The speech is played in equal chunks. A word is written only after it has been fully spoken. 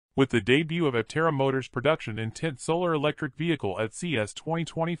With the debut of Aptera Motors' production intent solar electric vehicle at CES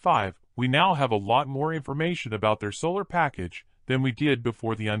 2025, we now have a lot more information about their solar package than we did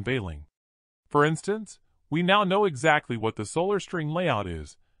before the unveiling. For instance, we now know exactly what the solar string layout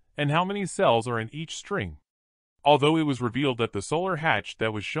is, and how many cells are in each string. Although it was revealed that the solar hatch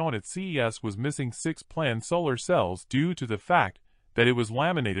that was shown at CES was missing 6 planned solar cells due to the fact that it was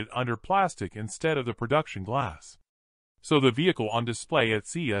laminated under plastic instead of the production glass. So the vehicle on display at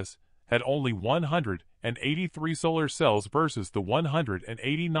CES had only 183 solar cells versus the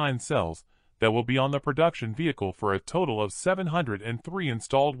 189 cells that will be on the production vehicle, for a total of 703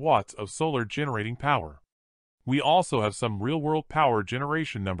 installed watts of solar generating power. We also have some real-world power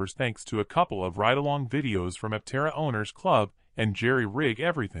generation numbers thanks to a couple of ride-along videos from Aptera Owners Club and Jerry Rig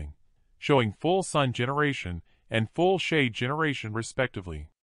Everything, showing full sun generation and full shade generation respectively.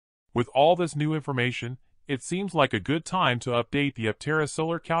 With all this new information, it seems like a good time to update the Aptera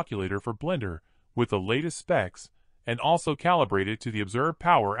Solar Calculator for Blender with the latest specs and also calibrate it to the observed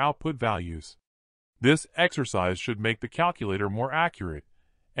power output values. This exercise should make the calculator more accurate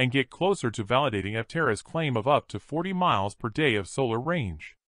and get closer to validating Aptera's claim of up to 40 miles per day of solar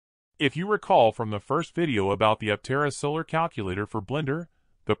range. If you recall from the first video about the Aptera Solar Calculator for Blender,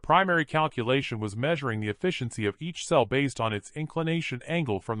 the primary calculation was measuring the efficiency of each cell based on its inclination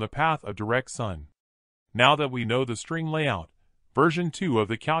angle from the path of direct sun. Now that we know the string layout, version 2 of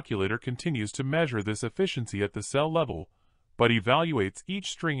the calculator continues to measure this efficiency at the cell level, but evaluates each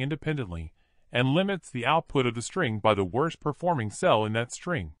string independently and limits the output of the string by the worst performing cell in that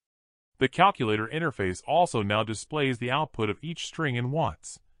string. The calculator interface also now displays the output of each string in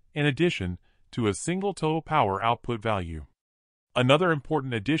watts, in addition to a single total power output value. Another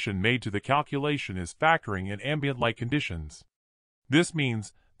important addition made to the calculation is factoring in ambient light conditions. This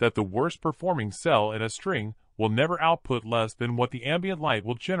means that the worst performing cell in a string will never output less than what the ambient light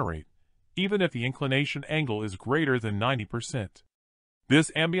will generate, even if the inclination angle is greater than 90%.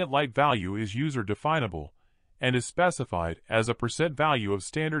 This ambient light value is user definable and is specified as a percent value of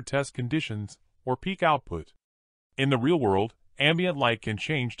standard test conditions or peak output. In the real world, ambient light can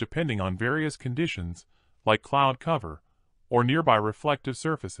change depending on various conditions like cloud cover or nearby reflective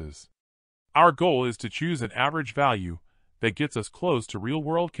surfaces. Our goal is to choose an average value that gets us close to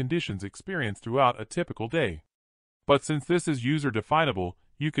real-world conditions experienced throughout a typical day. But since this is user-definable,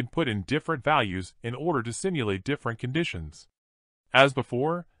 you can put in different values in order to simulate different conditions. As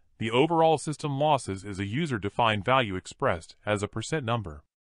before, the overall system losses is a user-defined value expressed as a percent number.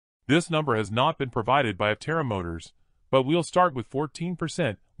 This number has not been provided by Aptera Motors, but we'll start with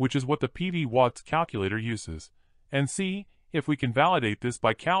 14%, which is what the PV watts calculator uses, and see if we can validate this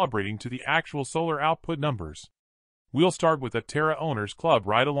by calibrating to the actual solar output numbers. We'll start with Aptera Owners Club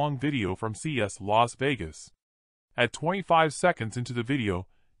ride-along video from CES Las Vegas. At 25 seconds into the video,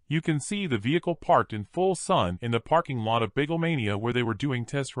 you can see the vehicle parked in full sun in the parking lot of Beaglemania where they were doing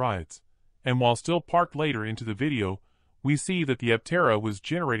test rides. And while still parked later into the video, we see that the Aptera was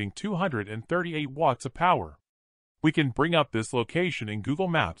generating 238 watts of power. We can bring up this location in Google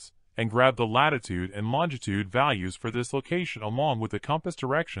Maps and grab the latitude and longitude values for this location along with the compass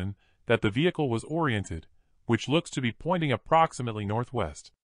direction that the vehicle was oriented, which looks to be pointing approximately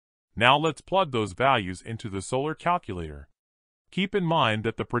northwest. Now let's plug those values into the solar calculator. Keep in mind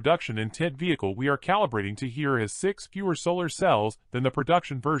that the production intent vehicle we are calibrating to here has 6 fewer solar cells than the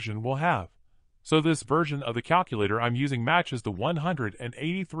production version will have. So this version of the calculator I'm using matches the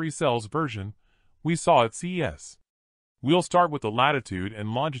 183 cells version we saw at CES. We'll start with the latitude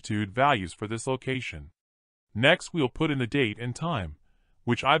and longitude values for this location. Next we'll put in the date and time,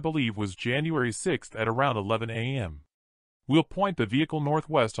 which I believe was January 6th at around 11 a.m. We'll point the vehicle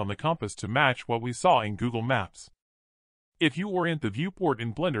northwest on the compass to match what we saw in Google Maps. If you orient the viewport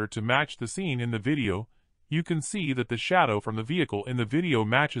in Blender to match the scene in the video, you can see that the shadow from the vehicle in the video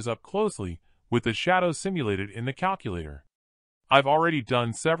matches up closely with the shadow simulated in the calculator. I've already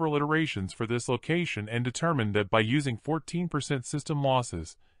done several iterations for this location and determined that by using 14% system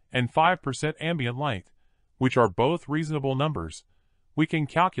losses and 5% ambient light, which are both reasonable numbers, we can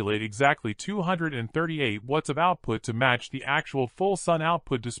calculate exactly 238 watts of output to match the actual full sun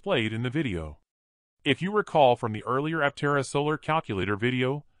output displayed in the video. If you recall from the earlier Aptera Solar Calculator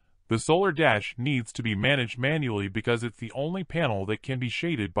video, the solar dash needs to be managed manually because it's the only panel that can be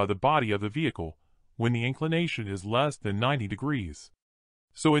shaded by the body of the vehicle when the inclination is less than 90 degrees.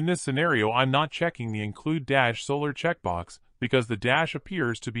 So in this scenario I'm not checking the Include Dash Solar checkbox because the dash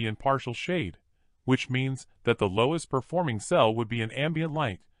appears to be in partial shade, which means that the lowest performing cell would be in ambient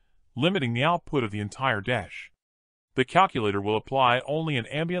light, limiting the output of the entire dash. The calculator will apply only an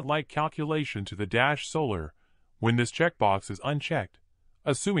ambient light calculation to the dash solar when this checkbox is unchecked,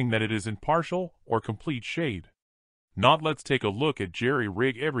 assuming that it is in partial or complete shade. Now let's take a look at Jerry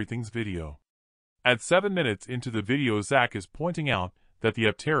Rig Everything's video. At 7 minutes into the video, Zach is pointing out that the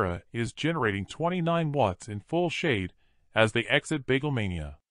Aptera is generating 29 watts in full shade as they exit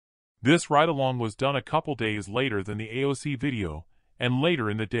Bagelmania. This ride-along was done a couple days later than the AOC video, and later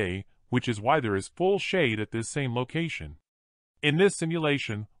in the day, which is why there is full shade at this same location. In this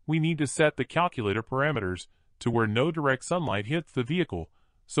simulation, we need to set the calculator parameters to where no direct sunlight hits the vehicle,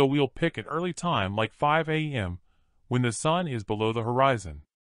 so we'll pick an early time like 5 a.m. when the sun is below the horizon.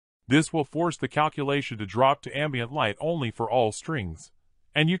 This will force the calculation to drop to ambient light only for all strings.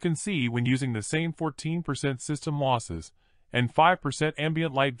 And you can see when using the same 14% system losses and 5%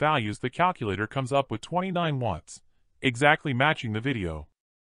 ambient light values, the calculator comes up with 29 watts, exactly matching the video.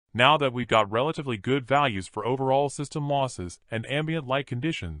 Now that we've got relatively good values for overall system losses and ambient light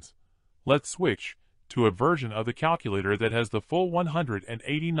conditions, let's switch to a version of the calculator that has the full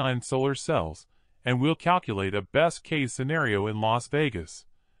 189 solar cells, and we'll calculate a best-case scenario in Las Vegas,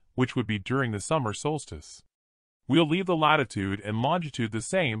 which would be during the summer solstice. We'll leave the latitude and longitude the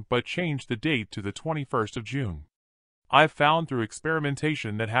same but change the date to the 21st of June. I've found through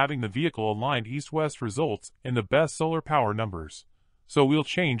experimentation that having the vehicle aligned east-west results in the best solar power numbers, so we'll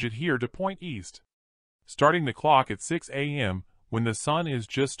change it here to point east. Starting the clock at 6 a.m., when the sun is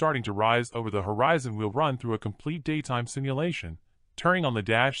just starting to rise over the horizon, we'll run through a complete daytime simulation, turning on the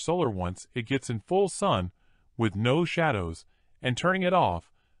dash solar once it gets in full sun with no shadows, and turning it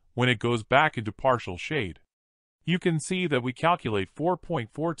off when it goes back into partial shade. You can see that we calculate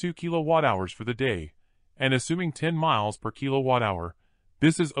 4.42 kilowatt-hours for the day, and assuming 10 miles per kilowatt-hour,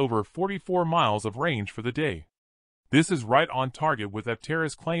 this is over 44 miles of range for the day. This is right on target with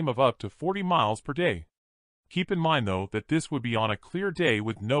Aptera's claim of up to 40 miles per day. Keep in mind though that this would be on a clear day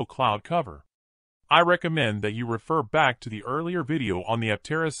with no cloud cover. I recommend that you refer back to the earlier video on the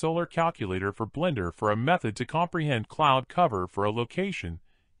Aptera Solar Calculator for Blender for a method to comprehend cloud cover for a location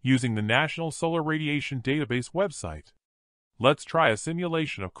using the National Solar Radiation Database website. Let's try a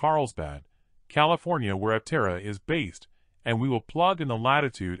simulation of Carlsbad, California, where Aptera is based, and we will plug in the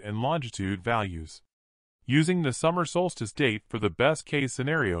latitude and longitude values. Using the summer solstice date for the best case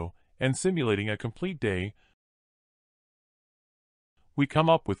scenario and simulating a complete day, we come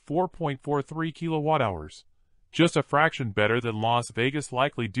up with 4.43 kilowatt-hours, just a fraction better than Las Vegas,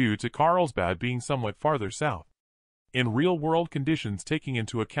 likely due to Carlsbad being somewhat farther south. In real-world conditions, taking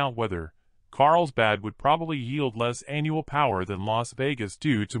into account weather, Carlsbad would probably yield less annual power than Las Vegas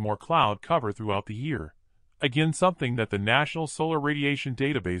due to more cloud cover throughout the year. Again, something that the National Solar Radiation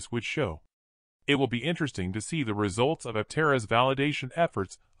Database would show. It will be interesting to see the results of Aptera's validation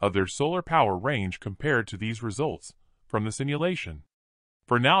efforts of their solar power range compared to these results from the simulation.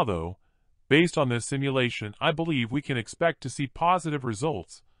 For now though, based on this simulation, I believe we can expect to see positive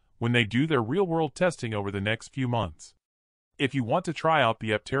results when they do their real-world testing over the next few months. If you want to try out the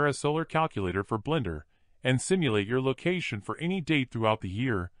Aptera Solar Calculator for Blender and simulate your location for any date throughout the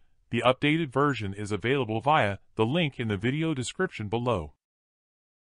year, the updated version is available via the link in the video description below.